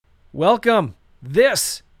Welcome.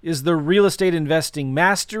 This is the Real Estate Investing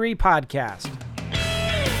Mastery Podcast.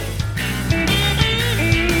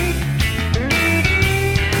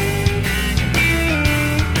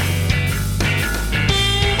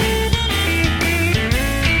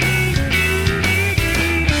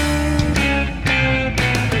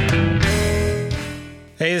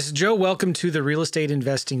 Hey, this is Joe. Welcome to the Real Estate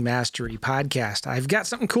Investing Mastery Podcast. I've got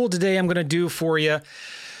something cool today I'm going to do for you.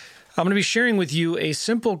 I'm going to be sharing with you a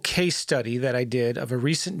simple case study that I did of a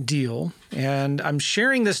recent deal. And I'm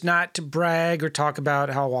sharing this not to brag or talk about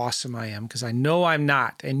how awesome I am, because I know I'm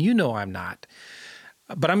not, and you know I'm not.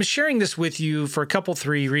 But I'm sharing this with you for two or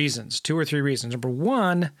three reasons. Number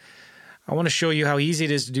one, I want to show you how easy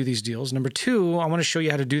it is to do these deals. Number two, I want to show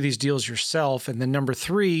you how to do these deals yourself. And then number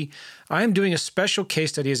three, I am doing a special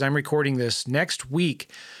case study as I'm recording this next week,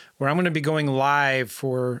 where I'm going to be going live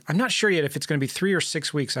for, I'm not sure yet if it's going to be 3 or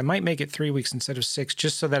 6 weeks. I might make it 3 weeks instead of 6,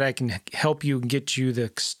 just so that I can help you and get you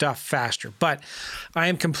the stuff faster. But I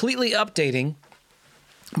am completely updating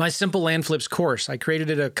my Simple Land Flips course. I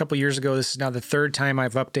created it a couple years ago. This is now the third time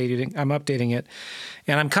I'm updating it.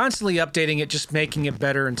 And I'm constantly updating it, just making it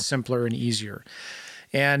better and simpler and easier.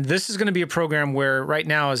 And this is going to be a program where right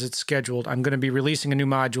now, as it's scheduled, I'm going to be releasing a new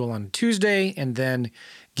module on Tuesday and then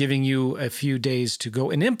giving you a few days to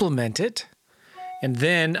go and implement it. And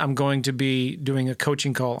then I'm going to be doing a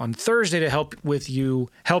coaching call on Thursday to help you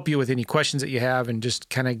with any questions that you have and just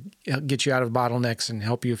kind of get you out of bottlenecks and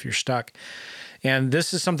help you if you're stuck. And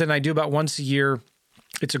this is something I do about once a year.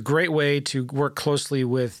 It's a great way to work closely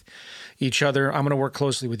with each other. I'm going to work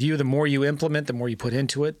closely with you. The more you implement, the more you put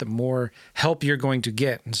into it, the more help you're going to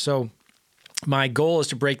get. And so my goal is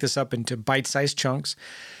to break this up into bite-sized chunks,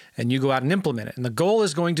 and you go out and implement it. And the goal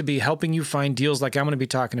is going to be helping you find deals like I'm going to be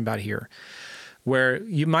talking about here, where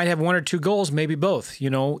you might have one or two goals, maybe both.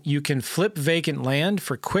 You know, you can flip vacant land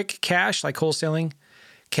for quick cash, like wholesaling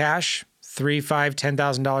cash, $3,000, $5,000,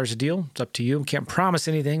 $10,000 a deal. It's up to you. Can't promise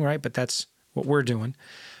anything, right? But that's what we're doing.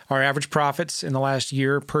 Our average profits in the last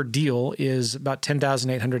year per deal is about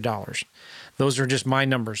 $10,800. Those are just my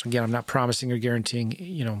numbers. Again, I'm not promising or guaranteeing.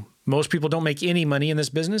 You know, most people don't make any money in this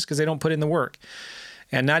business because they don't put in the work.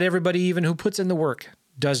 And not everybody, even who puts in the work,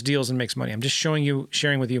 does deals and makes money. I'm just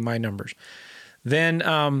sharing with you my numbers. Then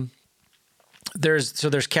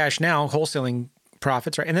there's cash now, wholesaling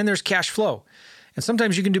profits, right? And then there's cash flow. And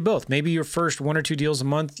sometimes you can do both. Maybe your first 1 or 2 deals a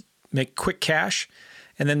month make quick cash,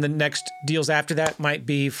 and then the next deals after that might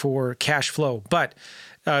be for cash flow. But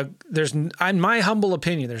in my humble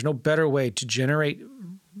opinion, there's no better way to generate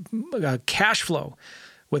cash flow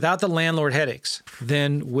without the landlord headaches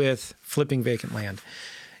than with flipping vacant land.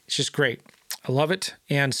 It's just great. I love it.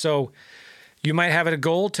 And so you might have a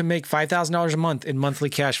goal to make $5,000 a month in monthly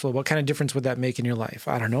cash flow. What kind of difference would that make in your life?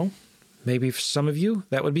 I don't know. Maybe for some of you,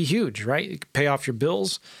 that would be huge, right? You can pay off your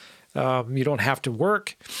bills. You don't have to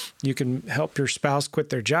work. You can help your spouse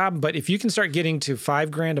quit their job. But if you can start getting to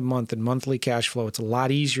 $5,000 a month in monthly cash flow, it's a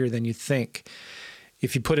lot easier than you think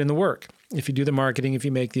if you put in the work, if you do the marketing, if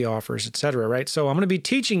you make the offers, et cetera, right? So I'm going to be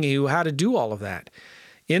teaching you how to do all of that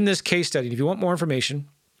in this case study. If you want more information,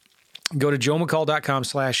 go to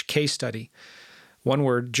joemccall.com/case study. One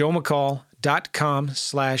word,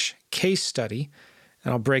 joemccall.com/case study.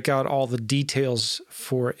 And I'll break out all the details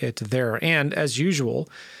for it there. And as usual,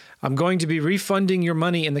 I'm going to be refunding your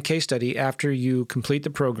money in the case study after you complete the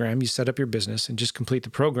program. You set up your business and just complete the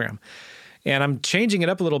program. And I'm changing it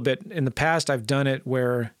up a little bit. In the past, I've done it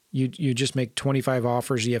where you just make 25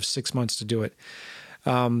 offers. You have 6 months to do it.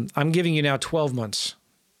 I'm giving you now 12 months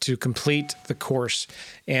to complete the course.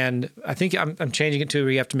 And I think I'm changing it to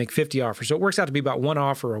where you have to make 50 offers. So it works out to be about 1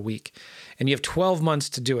 offer a week. And you have 12 months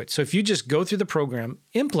to do it. So if you just go through the program,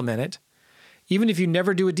 implement it, even if you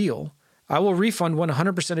never do a deal, I will refund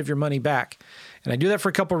 100% of your money back. And I do that for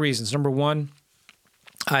a couple of reasons. Number one,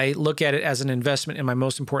 I look at it as an investment in my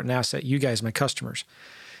most important asset, you guys, my customers.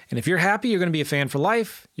 And if you're happy, you're going to be a fan for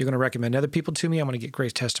life. You're going to recommend other people to me. I'm going to get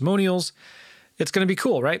great testimonials. It's going to be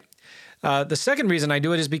cool, right? The second reason I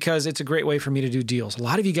do it is because it's a great way for me to do deals. A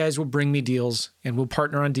lot of you guys will bring me deals and we'll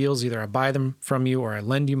partner on deals. Either I buy them from you or I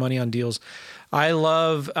lend you money on deals. I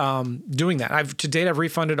love doing that. To date, I've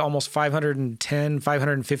refunded almost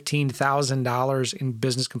 $515,000 in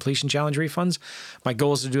business completion challenge refunds. My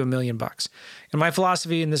goal is to do $1 million. And my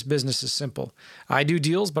philosophy in this business is simple. I do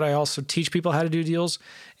deals, but I also teach people how to do deals.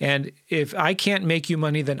 And if I can't make you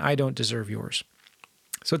money, then I don't deserve yours.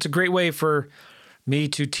 So it's a great way for me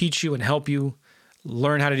to teach you and help you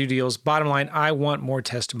learn how to do deals. Bottom line, I want more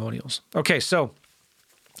testimonials. Okay, so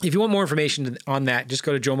if you want more information on that, just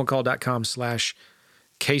go to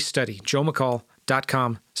joemccall.com/case study,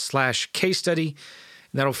 joemccall.com/case study,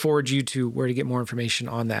 And that'll forward you to where to get more information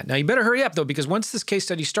on that. Now, you better hurry up, though, because once this case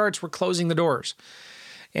study starts, we're closing the doors.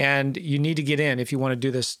 And you need to get in if you want to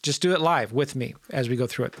do this. Just do it live with me as we go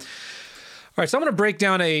through it. All right, so I'm going to break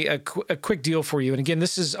down a quick deal for you. And again,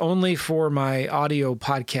 this is only for my audio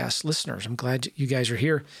podcast listeners. I'm glad you guys are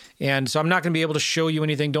here. And so I'm not going to be able to show you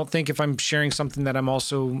anything. Don't think if I'm sharing something that I'm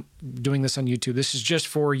also doing this on YouTube. This is just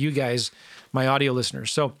for you guys, my audio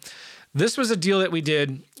listeners. So this was a deal that we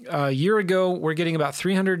did a year ago. We're getting about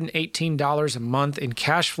 $318 a month in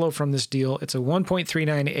cash flow from this deal. It's a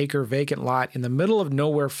 1.39 acre vacant lot in the middle of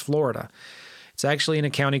nowhere, Florida. It's actually in a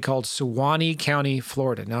county called Suwannee County,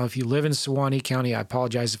 Florida. Now, if you live in Suwannee County, I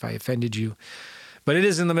apologize if I offended you, but it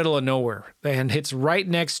is in the middle of nowhere, and it's right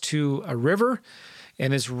next to a river,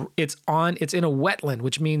 and it's in a wetland,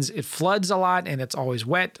 which means it floods a lot and it's always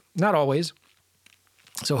wet. Not always.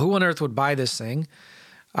 So who on earth would buy this thing?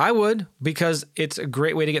 I would, because it's a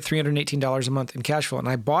great way to get $318 a month in cash flow. And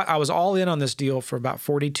I was all in on this deal for about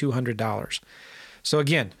 $4,200. So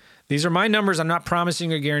again, these are my numbers. I'm not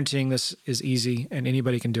promising or guaranteeing this is easy and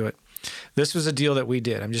anybody can do it. This was a deal that we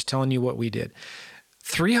did. I'm just telling you what we did.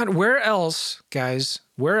 Where else, guys,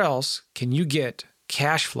 where else can you get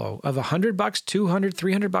cash flow of $100, $200,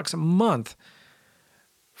 $300 a month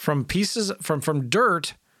from pieces from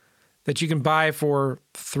dirt that you can buy for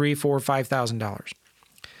 $3,000, $4,000, $5,000?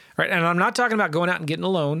 All right, and I'm not talking about going out and getting a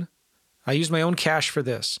loan. I use my own cash for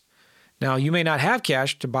this. Now, you may not have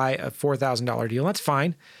cash to buy a $4,000 deal. That's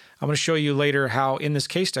fine. I'm going to show you later how, in this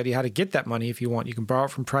case study, how to get that money if you want. You can borrow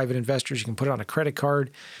it from private investors. You can put it on a credit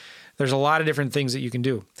card. There's a lot of different things that you can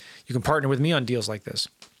do. You can partner with me on deals like this.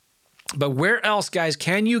 But where else, guys,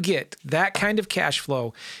 can you get that kind of cash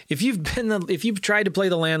flow? If you've tried to play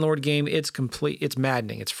the landlord game, it's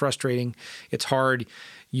maddening. It's frustrating. It's hard.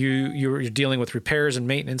 You're dealing with repairs and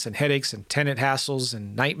maintenance and headaches and tenant hassles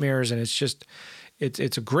and nightmares, and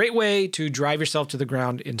it's a great way to drive yourself to the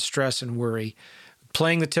ground in stress and worry,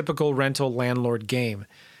 playing the typical rental landlord game.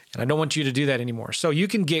 And I don't want you to do that anymore. So you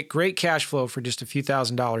can get great cash flow for just a few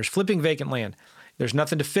 $1,000s, flipping vacant land. There's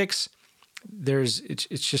nothing to fix. It's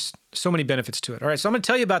just so many benefits to it. All right, so I'm going to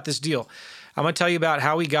tell you about this deal. I'm going to tell you about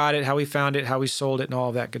how we got it, how we found it, how we sold it, and all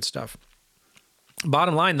of that good stuff.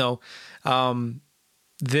 Bottom line, though,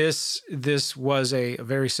 this was a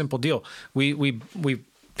very simple deal. We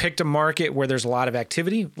picked a market where there's a lot of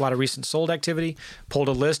activity, a lot of recent sold activity, pulled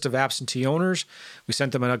a list of absentee owners. We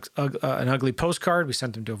sent them an ugly postcard. We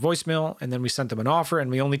sent them to a voicemail, and then we sent them an offer, and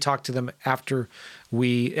we only talked to them after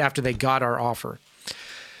they got our offer.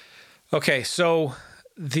 Okay, so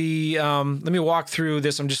let me walk through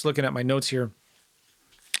this. I'm just looking at my notes here.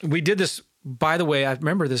 We did this, by the way, I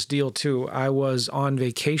remember this deal too. I was on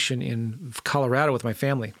vacation in Colorado with my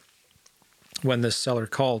family when this seller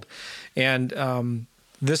called. And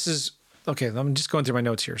this is, okay, I'm just going through my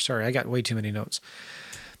notes here. Sorry, I got way too many notes.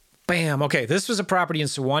 Bam. Okay, this was a property in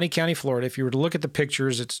Suwannee County, Florida. If you were to look at the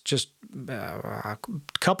pictures, it's just a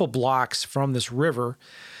couple blocks from this river.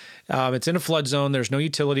 It's in a flood zone. There's no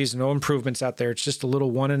utilities, no improvements out there. It's just a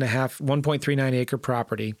little 1.39 acre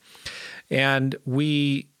property. And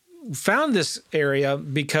we found this area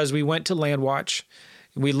because we went to LandWatch.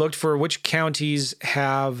 We looked for which counties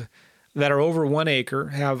that are over 1 acre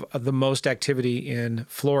have the most activity in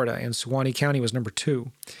Florida, and Suwannee County was number 2.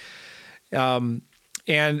 And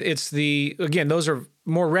again, those are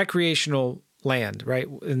more recreational land, right?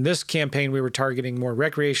 In this campaign, we were targeting more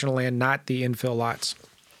recreational land, not the infill lots.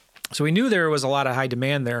 So we knew there was a lot of high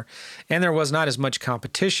demand there, and there was not as much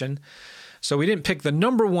competition. So we didn't pick the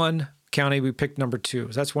number 1 county, we picked number 2.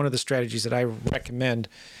 So that's one of the strategies that I recommend.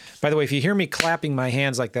 By the way, if you hear me clapping my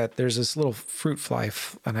hands like that, there's this little fruit fly,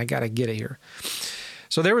 and I got to get it here.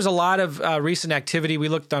 So there was a lot of recent activity. We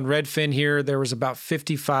looked on Redfin here. There was about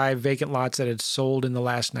 55 vacant lots that had sold in the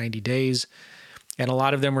last 90 days, and a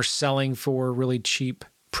lot of them were selling for really cheap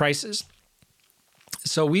prices.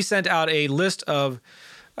 So we sent out a list of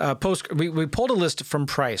we pulled a list from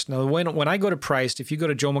Priced. Now, when I go to Priced, if you go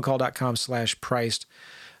to joemccall.com/priced,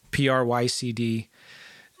 PRYCD,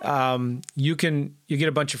 you get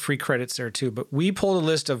a bunch of free credits there too. But we pulled a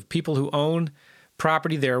list of people who own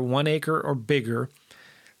property there, 1 acre or bigger.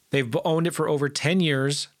 They've owned it for over 10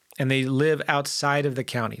 years, and they live outside of the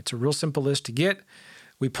county. It's a real simple list to get.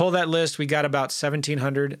 We pulled that list. We got about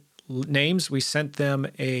 1,700 names. We sent them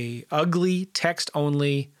a ugly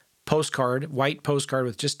text-only postcard, white postcard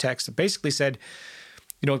with just text that basically said,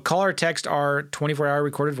 call or text our 24-hour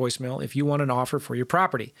recorded voicemail if you want an offer for your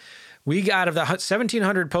property. We got, of the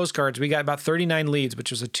 1,700 postcards, we got about 39 leads,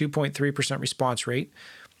 which was a 2.3% response rate.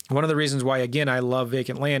 One of the reasons why, again, I love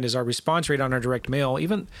vacant land is our response rate on our direct mail.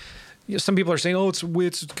 Even some people are saying, oh,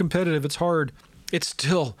 it's competitive, it's hard. it's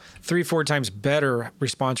still 3-4 times better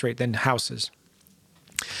response rate than houses.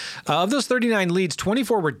 Of those 39 leads,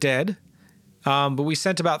 24 were dead, but we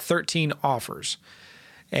sent about 13 offers.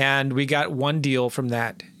 And we got one deal from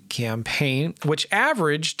that campaign, which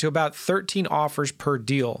averaged to about 13 offers per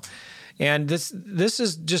deal. And this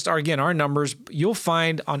is just, again, our numbers. You'll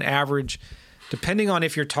find on average, depending on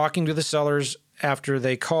if you're talking to the sellers after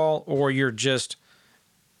they call or you're just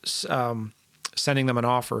sending them an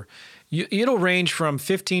offer, it'll range from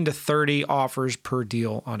 15 to 30 offers per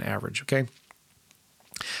deal on average, okay?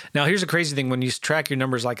 Now, here's a crazy thing. When you track your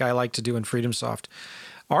numbers like I like to do in FreedomSoft,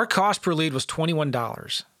 our cost per lead was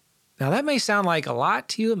 $21. Now, that may sound like a lot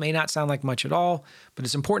to you. It may not sound like much at all, but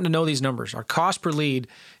it's important to know these numbers. Our cost per lead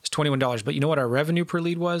is $21, but you know what our revenue per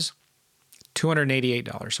lead was?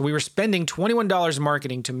 $288. So we were spending $21 in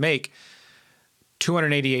marketing to make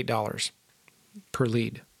 $288 per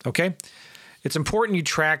lead, okay? It's important you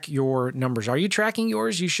track your numbers. Are you tracking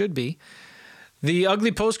yours? You should be. The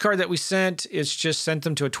ugly postcard that we sent, it's just sent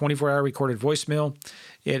them to a 24-hour recorded voicemail.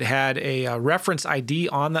 It had a reference ID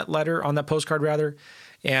on that letter, on that postcard rather.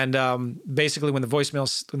 And basically when they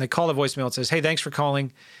call the voicemail, it says, hey, thanks for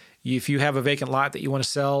calling. If you have a vacant lot that you want to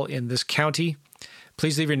sell in this county,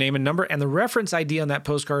 please leave your name and number and the reference ID on that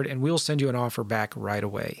postcard, and we'll send you an offer back right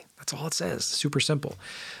away. That's all it says. Super simple.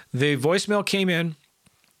 The voicemail came in.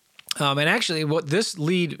 And actually, what this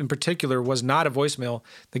lead in particular was not a voicemail.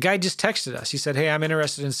 The guy just texted us. He said, hey, I'm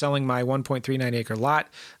interested in selling my 1.39 acre lot.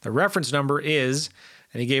 The reference number is,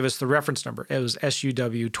 and he gave us the reference number. It was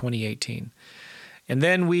SUW 2018. And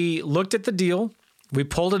then we looked at the deal. We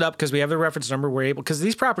pulled it up because we have the reference number. We're able, because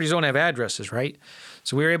these properties don't have addresses, right?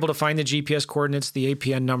 So we were able to find the GPS coordinates, the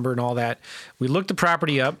APN number, and all that. We looked the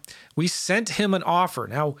property up. We sent him an offer.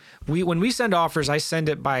 Now, when we send offers, I send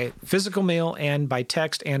it by physical mail and by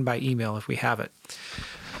text and by email if we have it.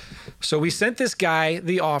 So we sent this guy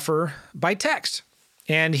the offer by text,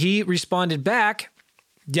 and he responded back,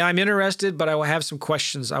 yeah, I'm interested, but I will have some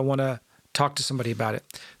questions. I want to talk to somebody about it.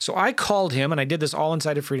 So I called him, and I did this all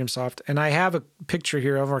inside of FreedomSoft, and I have a picture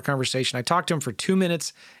here of our conversation. I talked to him for 2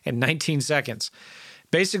 minutes and 19 seconds.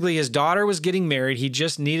 Basically, his daughter was getting married. He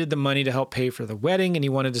just needed the money to help pay for the wedding, and he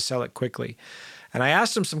wanted to sell it quickly. And I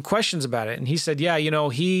asked him some questions about it, and he said, yeah,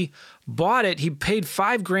 he bought it. He paid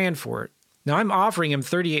 $5,000 for it. Now, I'm offering him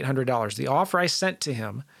 $3,800. The offer I sent to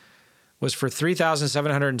him was for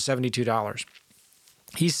 $3,772.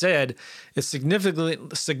 He said it's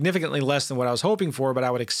significantly less than what I was hoping for, but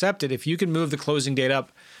I would accept it if you can move the closing date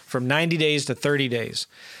up from 90 days to 30 days.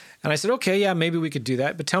 And I said, okay, yeah, maybe we could do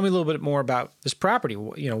that. But tell me a little bit more about this property.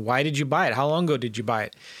 Why did you buy it? How long ago did you buy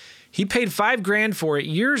it? He paid $5,000 for it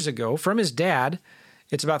years ago from his dad.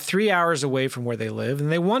 It's about 3 hours away from where they live.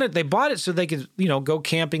 And they bought it so they could, go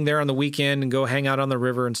camping there on the weekend and go hang out on the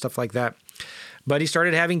river and stuff like that. But he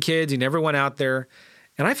started having kids. He never went out there.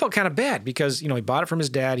 And I felt kind of bad because, he bought it from his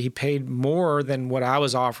dad. He paid more than what I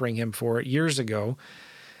was offering him for it years ago.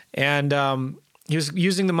 And he was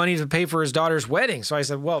using the money to pay for his daughter's wedding. So I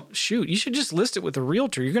said, well, shoot, you should just list it with a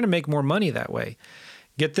realtor. You're going to make more money that way.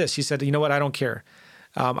 Get this. He said, you know what? I don't care.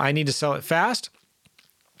 I need to sell it fast.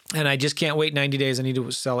 And I just can't wait 90 days. I need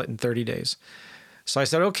to sell it in 30 days. So I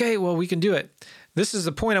said, okay, well, we can do it. This is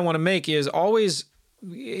the point I want to make is always,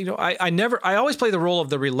 I always play the role of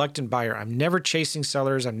the reluctant buyer. I'm never chasing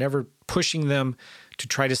sellers. I'm never pushing them to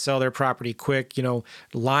try to sell their property quick,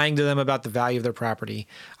 lying to them about the value of their property.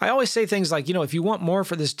 I always say things like, if you want more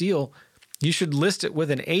for this deal, you should list it with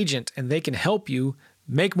an agent and they can help you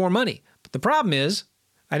make more money. But the problem is,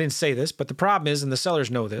 I didn't say this, but the problem is, and the sellers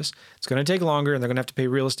know this, it's going to take longer and they're going to have to pay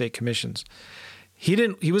real estate commissions.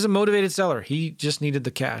 He was a motivated seller. He just needed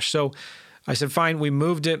the cash. So I said, fine, we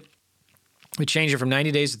moved it. We changed it from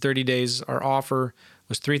 90 days to 30 days. Our offer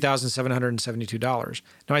was $3,772.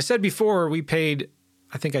 Now, I said before we paid,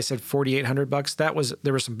 I think I said $4,800.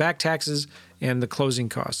 There were some back taxes and the closing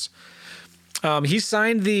costs. He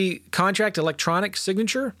signed the contract electronic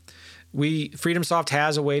signature. FreedomSoft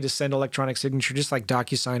has a way to send electronic signature, just like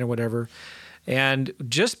DocuSign or whatever. And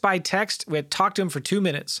just by text, we had talked to him for 2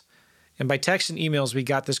 minutes. And by text and emails, we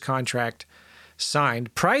got this contract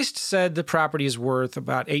signed. Priced said the property is worth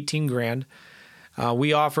about $18,000.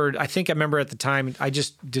 We offered, I remember at the time, I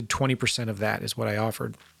just did 20% of that is what I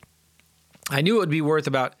offered. I knew it would be worth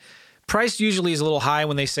price usually is a little high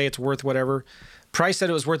when they say it's worth whatever. Price said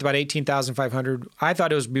it was worth about $18,500. I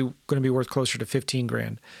thought it was going to be worth closer to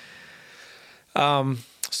 $15,000.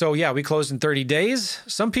 So yeah, we closed in 30 days.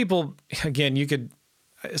 Some people, again,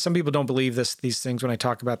 some people don't believe these things when I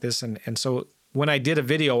talk about this. And so when I did a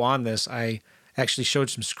video on this, I actually showed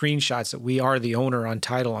some screenshots that we are the owner on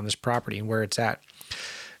title on this property and where it's at.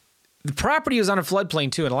 The property is on a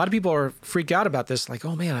floodplain too. And a lot of people are freaked out about this. Like,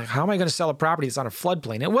 oh man, how am I going to sell a property that's on a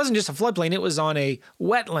floodplain? It wasn't just a floodplain. It was on a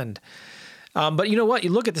wetland. But you know what? You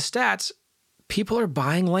look at the stats, people are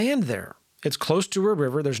buying land there. It's close to a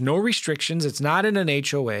river. There's no restrictions. It's not in an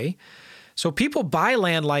HOA. So people buy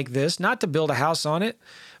land like this, not to build a house on it,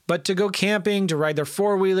 but to go camping, to ride their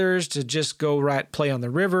four-wheelers, to just go play on the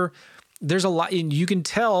river. There's a lot, and you can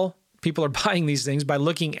tell people are buying these things by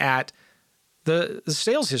looking at the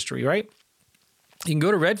sales history, right? You can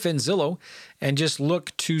go to Redfin, Zillow, and just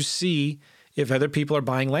look to see if other people are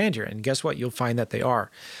buying land here. And guess what? You'll find that they are.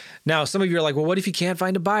 Now, some of you are like, well, what if you can't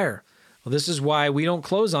find a buyer? Well, this is why we don't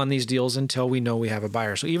close on these deals until we know we have a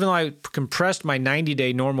buyer. So even though I compressed my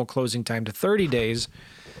 90-day normal closing time to 30 days,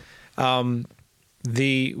 I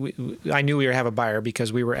knew we would have a buyer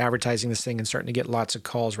because we were advertising this thing and starting to get lots of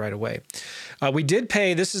calls right away. We did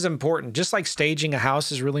pay. This is important. Just like staging a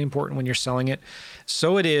house is really important when you're selling it,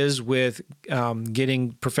 so it is with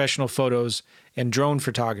getting professional photos and drone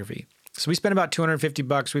photography. So we spent about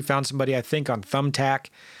 $250. We found somebody, I think, on Thumbtack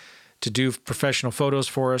to do professional photos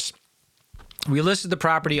for us. We listed the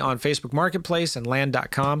property on Facebook Marketplace and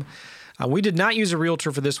land.com. We did not use a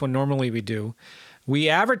realtor for this one. Normally we do. We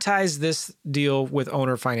advertised this deal with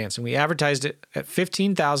owner financing. We advertised it at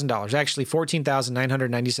 $15,000, actually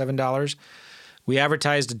 $14,997. We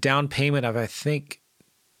advertised a down payment of, I think,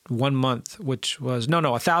 1 month, which was,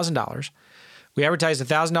 $1,000. We advertised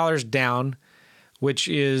 $1,000 down, which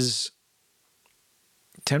is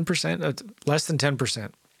 10%, less than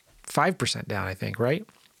 10%, 5% down, I think, right?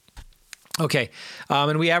 Okay,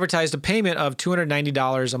 and we advertised a payment of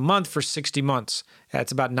 $290 a month for 60 months.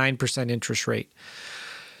 That's about 9% interest rate.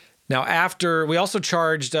 Now, after we also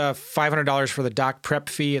charged $500 for the doc prep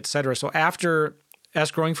fee, et cetera. So after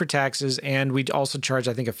escrowing for taxes, and we also charged,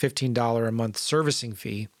 I think, a $15 a month servicing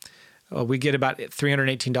fee, we get about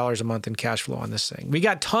 $318 a month in cash flow on this thing. We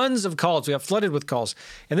got tons of calls. We got flooded with calls.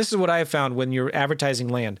 And this is what I have found when you're advertising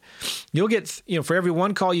land. You'll get, for every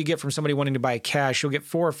one call you get from somebody wanting to buy cash, you'll get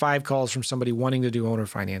 4 or 5 calls from somebody wanting to do owner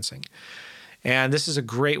financing. And this is a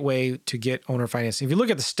great way to get owner financing. If you look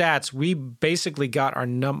at the stats, we basically got our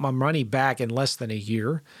money back in less than a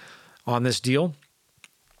year on this deal.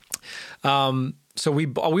 So we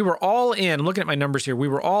were all in, looking at my numbers here, we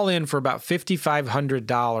were all in for about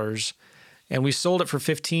 $5,500, and we sold it for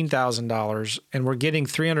 $15,000, and we're getting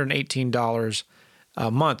 $318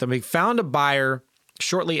 a month. And we found a buyer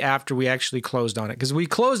shortly after we actually closed on it, because we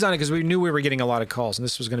closed on it because we knew we were getting a lot of calls, and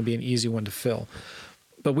this was going to be an easy one to fill.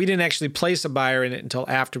 But we didn't actually place a buyer in it until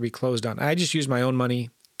after we closed on it. I just used my own money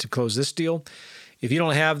to close this deal. If you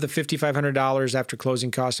don't have the $5,500 after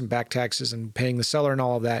closing costs and back taxes and paying the seller and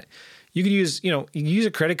all of that, you can use, you can use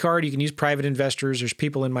a credit card. You can use private investors. There's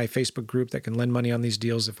people in my Facebook group that can lend money on these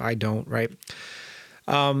deals if I don't, right?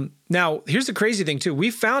 Now, here's the crazy thing too.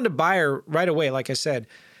 We found a buyer right away, like I said,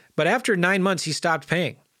 but after 9 months, he stopped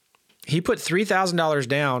paying. He put $3,000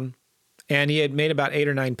 down and he had made about 8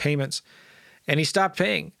 or 9 payments and he stopped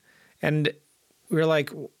paying. And we were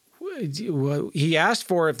like, he asked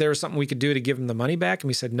for if there was something we could do to give him the money back. And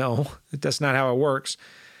we said, no, that's not how it works.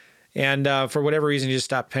 And for whatever reason, he just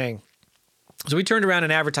stopped paying. So we turned around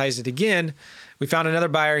and advertised it again. We found another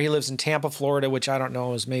buyer. He lives in Tampa, Florida, which I don't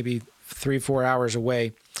know is maybe 3-4 hours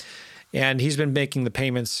away. And he's been making the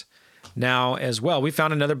payments now as well. We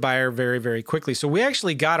found another buyer very, very quickly. So we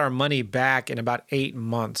actually got our money back in about 8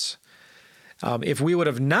 months. If we would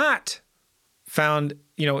have not found,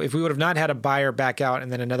 if we would have not had a buyer back out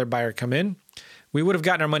and then another buyer come in, we would have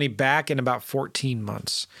gotten our money back in about 14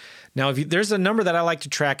 months. Now, there's a number that I like to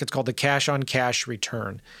track. It's called the cash on cash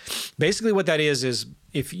return. Basically what that is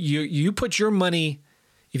if you put your money,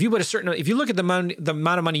 if you look at the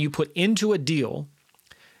amount of money you put into a deal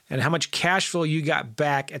and how much cash flow you got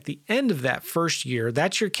back at the end of that first year,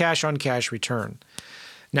 that's your cash on cash return.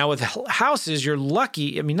 Now with houses, you're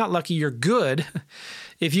lucky, not lucky, you're good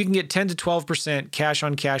if you can get 10 to 12% cash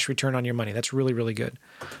on cash return on your money. That's really, really good.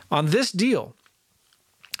 On this deal,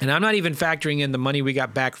 and I'm not even factoring in the money we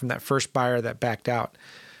got back from that first buyer that backed out.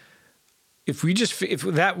 If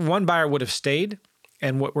that one buyer would have stayed,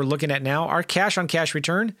 and what we're looking at now, our cash on cash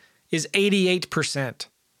return is 88%.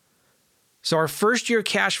 So our first year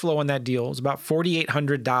cash flow on that deal is about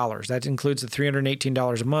 $4,800. That includes the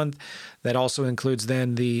 $318 a month. That also includes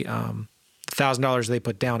then the $1,000 they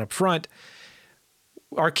put down up front.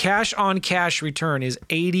 Our cash on cash return is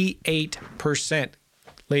 88%.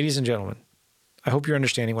 Ladies and gentlemen, I hope you're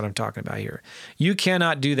understanding what I'm talking about here. You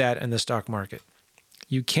cannot do that in the stock market.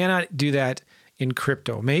 You cannot do that in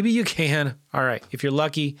crypto. Maybe you can. All right, if you're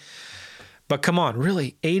lucky. But come on,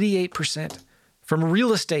 really, 88% from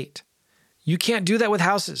real estate. You can't do that with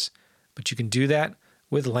houses. but you can do that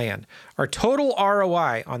with land. Our total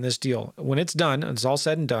ROI on this deal, when it's done, and it's all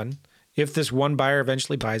said and done, if this one buyer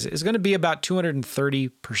eventually buys it, is going to be about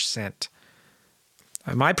 230%.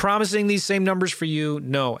 Am I promising these same numbers for you?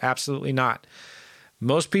 No, absolutely not.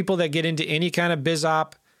 Most people that get into any kind of biz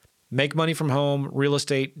op, make money from home, real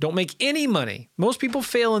estate, don't make any money. Most people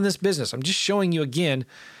fail in this business. I'm just showing you again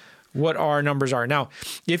what our numbers are. Now,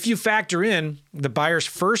 if you factor in the buyer's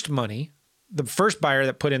first money, the first buyer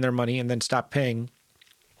that put in their money and then stopped paying,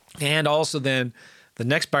 and also then the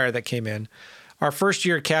next buyer that came in, our first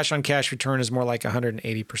year cash on cash return is more like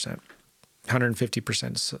 180%,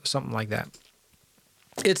 150%, something like that.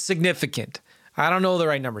 It's significant. I don't know the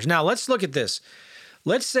right numbers. Now, let's look at this.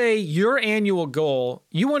 Let's say your annual goal,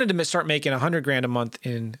 you wanted to start making $100,000 a month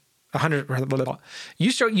in 100.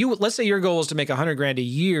 Let's say your goal is to make $100,000 a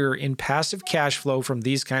year in passive cash flow from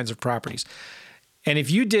these kinds of properties. And if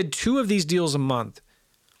you did 2 of these deals a month,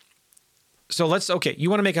 so you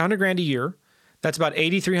want to make $100,000 a year. That's about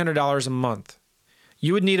 $8,300 a month.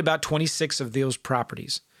 You would need about 26 of those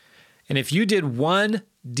properties. And if you did 1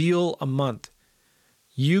 deal a month,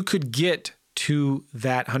 you could get to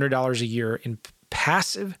that $100 a year in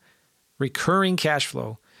passive recurring cash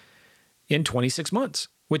flow in 26 months,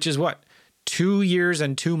 which is what? 2 years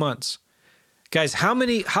and 2 months. Guys, how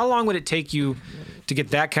long would it take you to get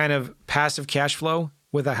that kind of passive cash flow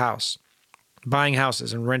with a house, buying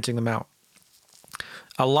houses and renting them out?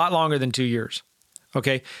 A lot longer than 2 years.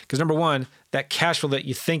 Okay? Because number one, that cash flow that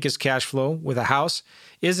you think is cash flow with a house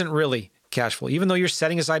isn't really cash flow, even though you're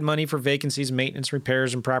setting aside money for vacancies, maintenance,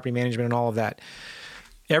 repairs, and property management and all of that.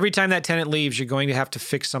 Every time that tenant leaves, you're going to have to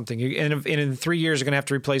fix something. And in 3 years, you're going to have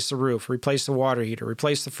to replace the roof, replace the water heater,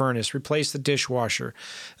 replace the furnace, replace the dishwasher.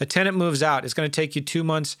 The tenant moves out. It's going to take you 2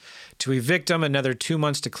 months to evict them, another 2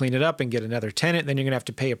 months to clean it up and get another tenant. Then you're going to have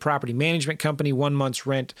to pay a property management company 1 month's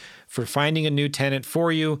rent for finding a new tenant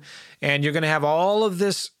for you. And you're going to have all of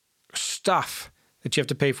this stuff that you have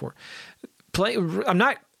to pay for. I'm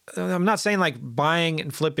not saying like buying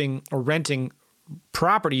and flipping or renting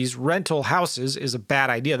properties, rental houses is a bad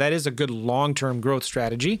idea. That is a good long-term growth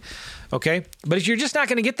strategy. Okay. But you're just not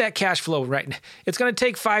going to get that cash flow right now. It's going to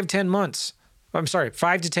take 5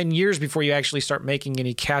 to 10 years before you actually start making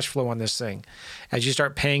any cash flow on this thing as you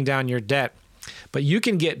start paying down your debt. But you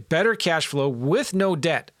can get better cash flow with no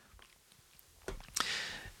debt.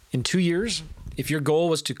 In 2 years, if your goal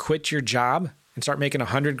was to quit your job and start making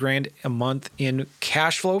 $100,000 a month in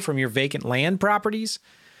cash flow from your vacant land properties,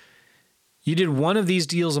 you did 1 of these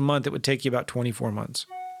deals a month, it would take you about 24 months.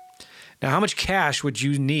 Now, how much cash would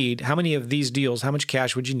you need? How many of these deals, how much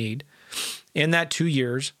cash would you need in that 2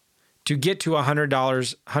 years to get to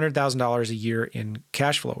 $100,000 a year in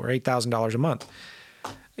cash flow, or $8,000 a month?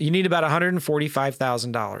 You need about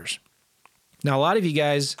 $145,000. Now, a lot of you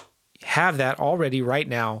guys have that already right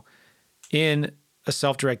now in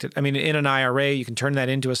an IRA. You can turn that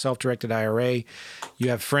into a self-directed IRA. You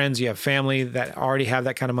have friends, you have family that already have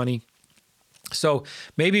that kind of money. So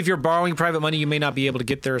maybe if you're borrowing private money, you may not be able to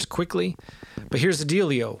get there as quickly. But here's the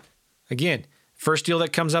dealio. Again, first deal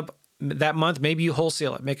that comes up that month, maybe you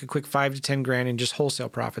wholesale it, make a quick 5 to 10 grand in just wholesale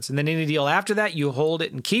profits. And then any deal after that, you hold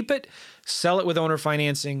it and keep it, sell it with owner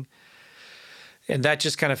financing. And that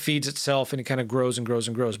just kind of feeds itself and it kind of grows and grows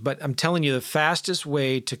and grows. But I'm telling you, the fastest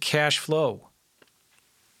way to cash flow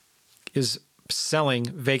is selling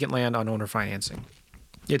vacant land on owner financing.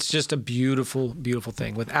 It's just a beautiful, beautiful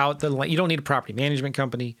thing. Without you don't need a property management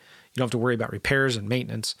company. You don't have to worry about repairs and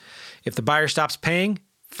maintenance. If the buyer stops paying,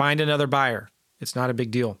 find another buyer. It's not a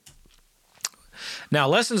big deal. Now,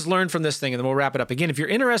 lessons learned from this thing, and then we'll wrap it up. Again, if you're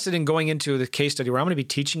interested in going into the case study where I'm going to be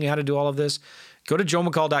teaching you how to do all of this, go to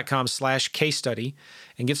joemccall.com/case study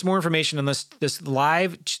and get some more information on this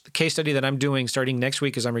live case study that I'm doing starting next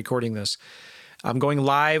week as I'm recording this. I'm going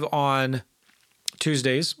live on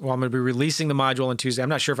Tuesdays. Well, I'm going to be releasing the module on Tuesday. I'm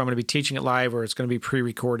not sure if I'm going to be teaching it live or it's going to be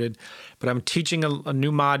pre-recorded, but I'm teaching a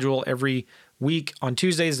new module every week. On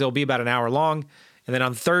Tuesdays, they'll be about an hour long. And then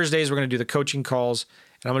on Thursdays, we're going to do the coaching calls.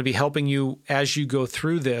 And I'm going to be helping you as you go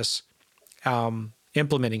through this,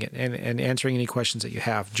 implementing it and answering any questions that you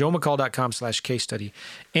have. joemccall.com/case study.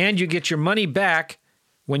 And you get your money back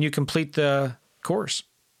when you complete the course.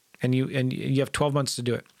 And you have 12 months to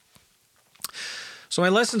do it. So my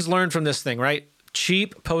lessons learned from this thing, right?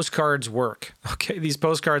 Cheap postcards work. Okay, these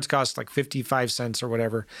postcards cost like 55 cents or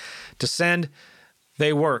whatever to send.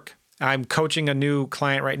 They work. I'm coaching a new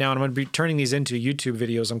client right now, and I'm going to be turning these into YouTube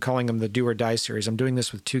videos. I'm calling them the Do or Die series. I'm doing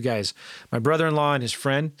this with 2 guys, my brother-in-law and his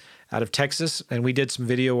friend out of Texas, and we did some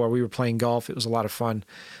video where we were playing golf. It was a lot of fun.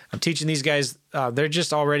 I'm teaching these guys. They're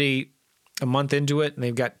just already a month into it, and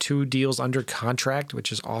they've got 2 deals under contract,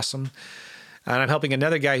 which is awesome. And I'm helping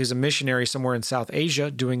another guy who's a missionary somewhere in South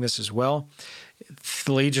Asia doing this as well.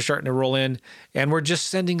 The leads are starting to roll in, and we're just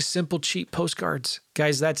sending simple, cheap postcards.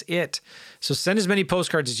 Guys, that's it. So send as many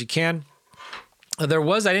postcards as you can. I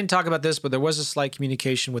didn't talk about this, but there was a slight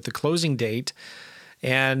communication with the closing date.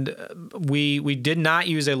 And we did not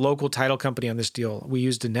use a local title company on this deal. We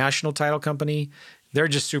used a national title company. They're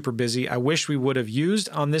just super busy. I wish we would have used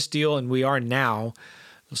on this deal, and we are now.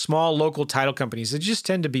 Small local title companies, they just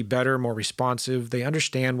tend to be better, more responsive. They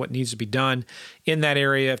understand what needs to be done in that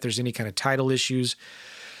area if there's any kind of title issues.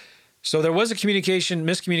 So there was a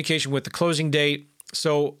miscommunication with the closing date.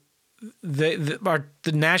 So the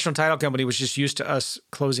national title company was just used to us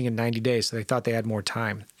closing in 90 days. So they thought they had more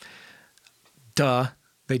time. Duh,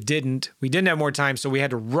 they didn't. We didn't have more time, so we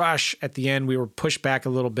had to rush at the end. We were pushed back a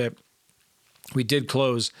little bit. We did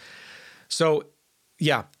close. So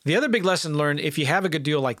yeah, the other big lesson learned, if you have a good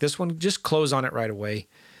deal like this one, just close on it right away.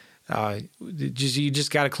 You just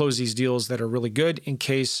got to close these deals that are really good in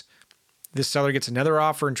case the seller gets another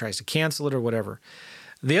offer and tries to cancel it or whatever.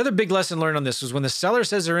 The other big lesson learned on this was when the seller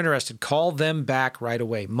says they're interested, call them back right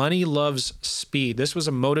away. Money loves speed. This was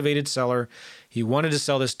a motivated seller. He wanted to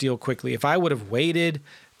sell this deal quickly. If I would have waited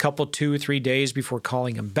a couple, 2 or 3 days before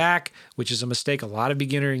calling him back, which is a mistake a lot of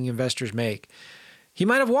beginning investors make, he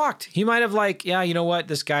might have walked. He might have yeah, you know what?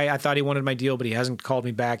 This guy, I thought he wanted my deal, but he hasn't called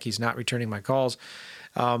me back. He's not returning my calls.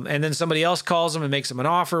 And then somebody else calls him and makes him an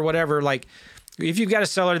offer, whatever. If you've got a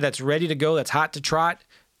seller that's ready to go, that's hot to trot,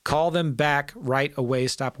 call them back right away.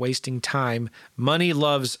 Stop wasting time. Money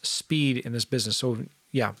loves speed in this business. So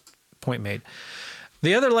yeah, point made.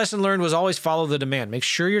 The other lesson learned was always follow the demand. Make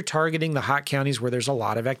sure you're targeting the hot counties where there's a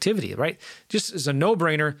lot of activity, right? Just as a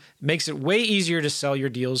no-brainer, makes it way easier to sell your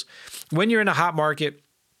deals. When you're in a hot market,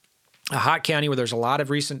 a hot county where there's a lot of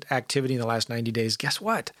recent activity in the last 90 days, guess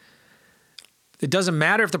what? It doesn't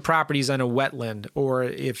matter if the property's on a wetland or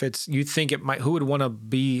if you think it might, who would want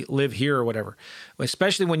to live here or whatever.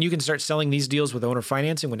 Especially when you can start selling these deals with owner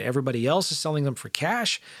financing when everybody else is selling them for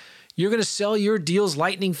cash. You're going to sell your deals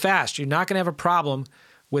lightning fast. You're not going to have a problem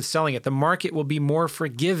with selling it. The market will be more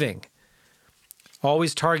forgiving.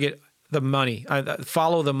 Always target the money.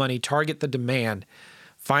 Follow the money. Target the demand.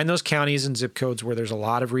 Find those counties and zip codes where there's a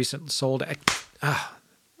lot of recent sold.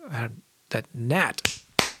 That gnat.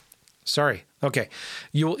 Sorry. Okay.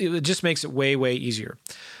 It just makes it way, way easier.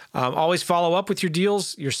 Always follow up with your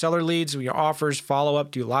deals, your seller leads, your offers. Follow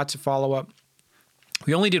up. Do lots of follow up.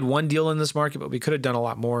 We only did 1 deal in this market, but we could have done a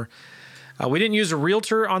lot more. We didn't use a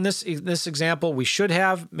realtor on this example. We should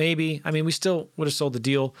have, maybe. I mean, we still would have sold the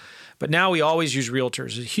deal, but now we always use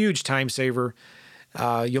realtors. It's a huge time saver.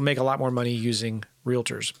 You'll make a lot more money using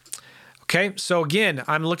realtors. Okay, so again,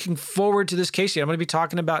 I'm looking forward to this case study. I'm going to be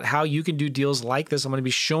talking about how you can do deals like this. I'm going to be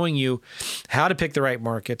showing you how to pick the right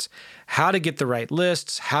markets, how to get the right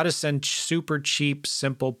lists, how to send super cheap,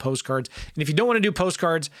 simple postcards. And if you don't want to do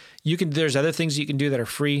postcards, there's other things you can do that are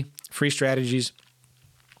free strategies.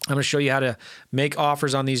 I'm going to show you how to make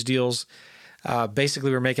offers on these deals.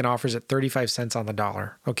 Basically, we're making offers at 35 cents on the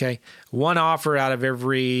dollar, okay? 1 offer out of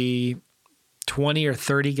every 20 or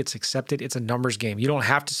 30 gets accepted. It's a numbers game. You don't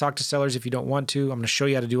have to talk to sellers if you don't want to. I'm going to show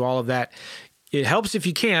you how to do all of that. It helps if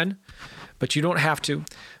you can, but you don't have to.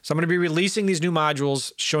 So I'm going to be releasing these new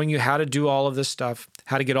modules, showing you how to do all of this stuff,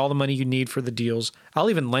 how to get all the money you need for the deals.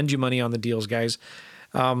 I'll even lend you money on the deals, guys.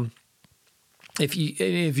 If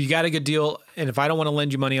you got a good deal, and if I don't want to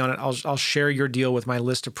lend you money on it, I'll share your deal with my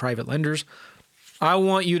list of private lenders. I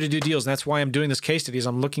want you to do deals, and that's why I'm doing this case study.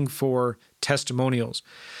 I'm looking for testimonials.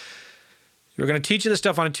 We're going to teach you this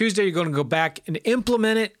stuff on a Tuesday. You're going to go back and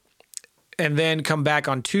implement it, and then come back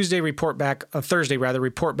on Thursday, report back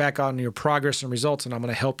on your progress and results, and I'm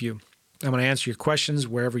going to help you. I'm going to answer your questions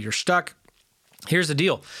wherever you're stuck. Here's the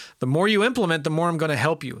deal. The more you implement, the more I'm going to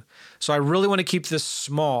help you. So I really want to keep this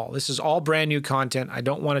small. This is all brand new content. I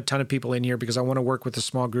don't want a ton of people in here because I want to work with a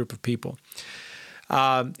small group of people.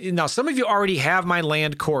 Now, some of you already have my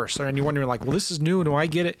land course, and you're wondering well, this is new. Do I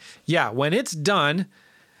get it? Yeah, when it's done,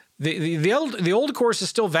 the old course is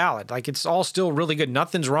still valid. It's all still really good.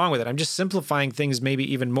 Nothing's wrong with it. I'm just simplifying things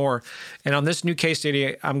maybe even more. And on this new case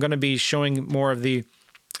study, I'm going to be showing more of the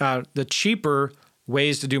cheaper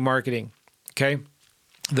ways to do marketing. Okay,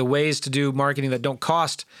 the ways to do marketing that don't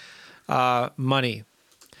cost money.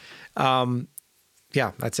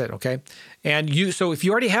 Yeah, that's it. Okay, so if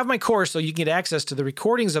you already have my course, so you can get access to the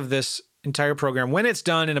recordings of this entire program when it's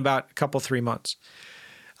done in about 3 months.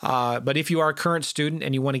 But if you are a current student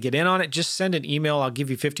and you want to get in on it, just send an email. I'll give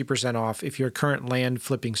you 50% off. If you're a current land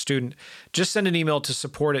flipping student, just send an email to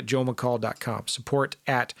support@joemccall.com.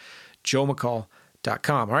 Support@joemccall.com.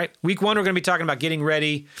 joemccall.com. All right. Week 1, we're going to be talking about getting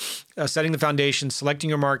ready, setting the foundation, selecting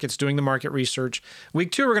your markets, doing the market research.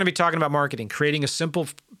 Week 2, we're going to be talking about marketing, creating a simple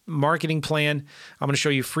marketing plan. I'm going to show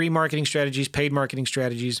you free marketing strategies, paid marketing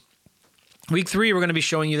strategies. Week 3, we're going to be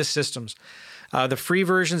showing you the systems, the free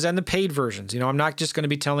versions and the paid versions. I'm not just going to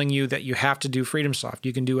be telling you that you have to do FreedomSoft.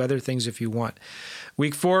 You can do other things if you want.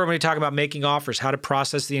 Week 4, we're going to talk about making offers, how to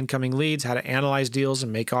process the incoming leads, how to analyze deals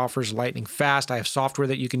and make offers lightning fast. I have software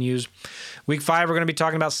that you can use. Week 5, we're going to be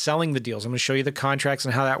talking about selling the deals. I'm going to show you the contracts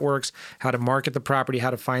and how that works, how to market the property, how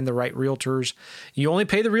to find the right realtors. You only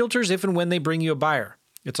pay the realtors if and when they bring you a buyer.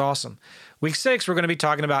 It's awesome. Week 6, we're going to be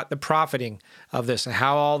talking about the profiting of this and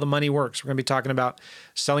how all the money works. We're going to be talking about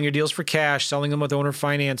selling your deals for cash, selling them with owner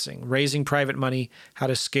financing, raising private money, how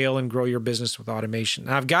to scale and grow your business with automation.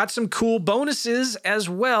 Now, I've got some cool bonuses as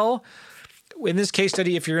well in this case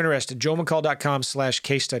study if you're interested.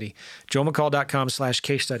 joemccall.com/case study.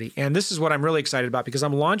 joemccall.com/case study. And this is what I'm really excited about because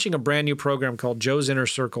I'm launching a brand new program called Joe's Inner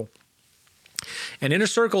Circle. And Inner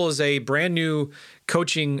Circle is a brand new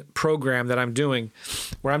coaching program that I'm doing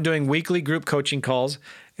where I'm doing weekly group coaching calls.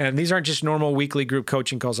 And these aren't just normal weekly group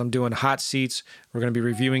coaching calls. I'm doing hot seats. We're going to be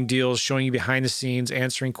reviewing deals, showing you behind the scenes,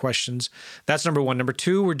 answering questions. That's number 1. Number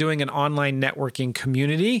 2, we're doing an online networking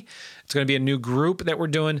community. It's going to be a new group that we're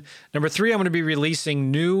doing. Number 3, I'm going to be releasing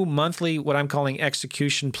new monthly, what I'm calling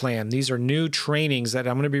execution plan. These are new trainings that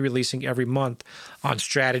I'm going to be releasing every month on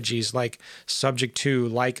strategies like subject to,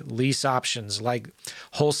 like lease options, like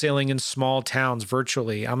wholesaling in small towns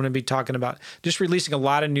virtually. I'm going to be talking about just releasing a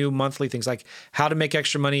lot of new monthly things like how to make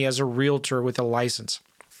extra money as a realtor with a license.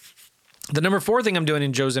 The number 4 thing I'm doing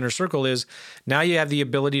in Joe's Inner Circle is now you have the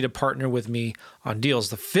ability to partner with me on deals.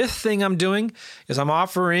 The 5th thing I'm doing is I'm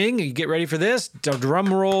offering, you get ready for this,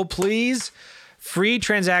 drum roll please, free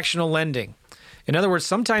transactional lending. In other words,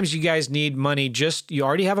 sometimes you guys need money, you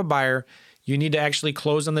already have a buyer, you need to actually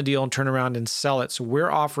close on the deal and turn around and sell it. So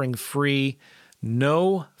we're offering free,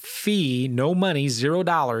 no fee, no money,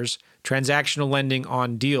 $0 transactional lending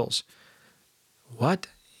on deals. What?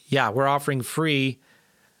 Yeah, we're offering free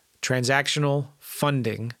transactional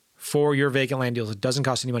funding for your vacant land deals. It doesn't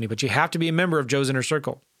cost any money, but you have to be a member of Joe's Inner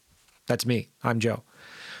Circle. That's me. I'm Joe.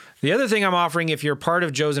 The other thing I'm offering, if you're part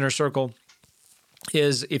of Joe's Inner Circle,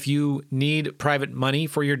 is if you need private money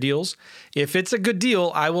for your deals, if it's a good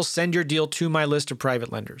deal, I will send your deal to my list of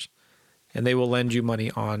private lenders, and they will lend you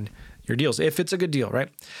money on your deals, if it's a good deal, right?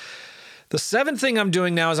 The 7th thing I'm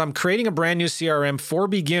doing now is I'm creating a brand new CRM for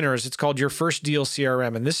beginners. It's called Your First Deal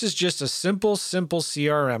CRM. And this is just a simple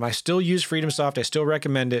CRM. I still use FreedomSoft. I still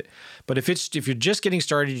recommend it. But if you're just getting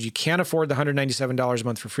started, you can't afford the $197 a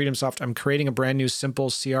month for FreedomSoft, I'm creating a brand new simple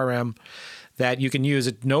CRM that you can use.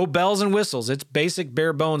 No bells and whistles. It's basic,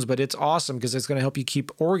 bare bones, but it's awesome because it's going to help you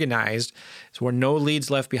keep organized. So we're no leads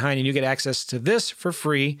left behind, and you get access to this for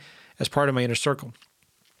free as part of my Inner Circle.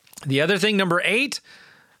 The other thing, number 8,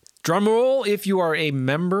 drum roll, if you are a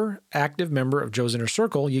member, active member of Joe's Inner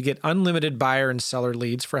Circle, you get unlimited buyer and seller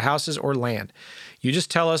leads for houses or land. You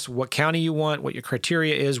just tell us what county you want, what your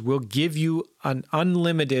criteria is. We'll give you an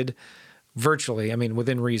unlimited, virtually,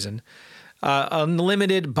 within reason,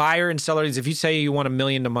 unlimited buyer and seller leads. If you say you want $1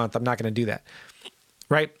 million a month, I'm not going to do that,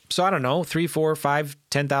 right? So I don't know, 3, 4, 5,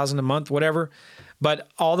 10,000 a month, whatever. But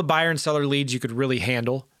all the buyer and seller leads you could really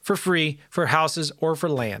handle for free for houses or for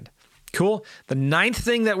land. Cool. The 9th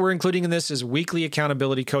thing that we're including in this is weekly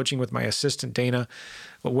accountability coaching with my assistant, Dana,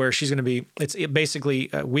 where she's going to be, it's basically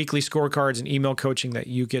weekly scorecards and email coaching that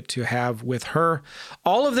you get to have with her.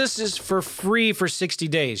 All of this is for free for 60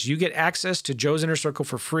 days. You get access to Joe's Inner Circle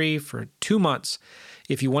for free for 2 months.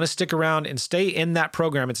 If you want to stick around and stay in that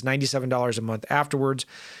program, it's $97 a month afterwards.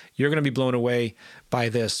 You're going to be blown away by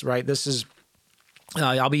this, right? This is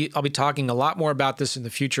I'll be talking a lot more about this in the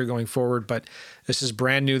future going forward, but this is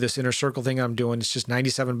brand new. This Inner Circle thing I'm doing, it's just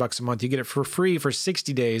 $97 a month. You get it for free for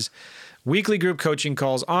 60 days. Weekly group coaching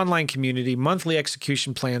calls, online community, monthly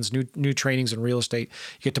execution plans, new trainings in real estate.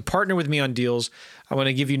 You get to partner with me on deals. I want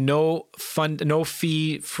to give you no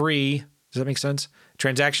fee, free. Does that make sense?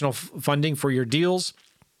 Transactional funding for your deals.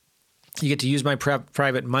 You get to use my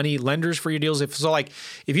private money lenders for your deals. If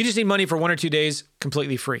you just need money for 1 or 2 days,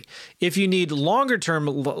 completely free. If you need longer term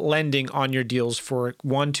lending on your deals for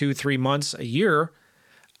 1, 2, 3 months, a year,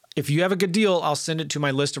 if you have a good deal, I'll send it to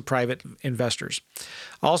my list of private investors.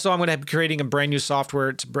 Also, I'm going to be creating a brand new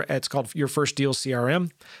software. It's called Your First Deal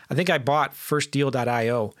CRM. I think I bought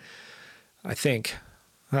firstdeal.io. I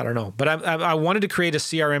don't know. But I wanted to create a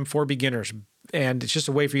CRM for beginners. And it's just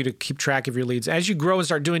a way for you to keep track of your leads. As you grow and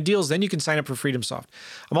start doing deals, then you can sign up for FreedomSoft.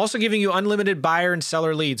 I'm also giving you unlimited buyer and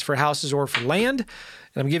seller leads for houses or for land.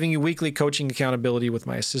 And I'm giving you weekly coaching accountability with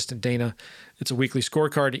my assistant, Dana. It's a weekly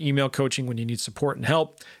scorecard, email coaching when you need support and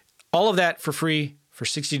help. All of that for free for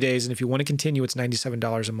 60 days. And if you want to continue, it's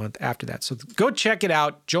 $97 a month after that. So go check it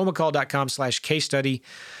out, joemccall.com/case study.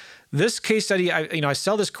 This case study, I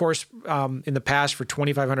sell this course in the past for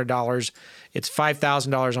 $2,500. It's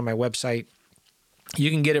 $5,000 on my website. You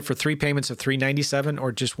can get it for 3 payments of $397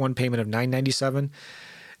 or just 1 payment of $997.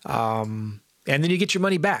 And then you get your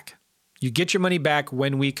money back. You get your money back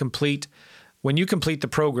when you complete the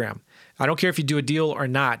program. I don't care if you do a deal or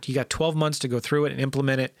not. You got 12 months to go through it and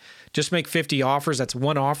implement it. Just make 50 offers. That's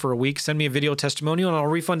 1 offer a week. Send me a video testimonial and I'll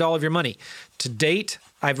refund all of your money. To date,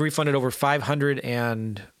 I've refunded over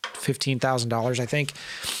 $515,000, I think.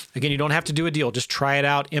 Again, you don't have to do a deal. Just try it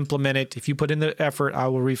out, implement it. If you put in the effort, I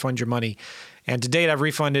will refund your money. And to date, I've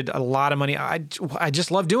refunded a lot of money. I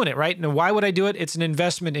just love doing it, right? And why would I do it? It's an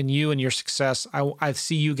investment in you and your success. I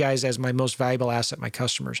see you guys as my most valuable asset, my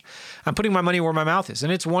customers. I'm putting my money where my mouth is,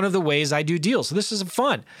 and it's one of the ways I do deals. So this is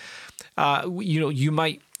fun.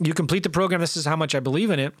 You complete the program. This is how much I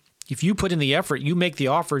believe in it. If you put in the effort, you make the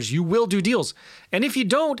offers, you will do deals. And if you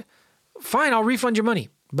don't, fine, I'll refund your money.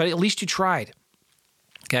 But at least you tried.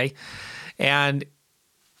 Okay? And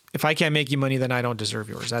if I can't make you money, then I don't deserve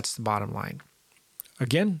yours. That's the bottom line.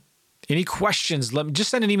 Again, any questions, just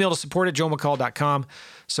send an email to support@joemccall.com,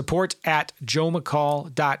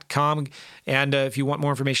 support@joemccall.com. And if you want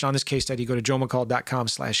more information on this case study, go to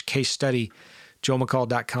joemccall.com/case study,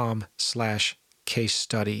 joemccall.com/case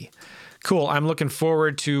study. Cool. I'm looking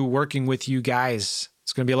forward to working with you guys.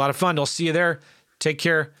 It's going to be a lot of fun. I'll see you there. Take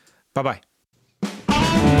care. Bye-bye.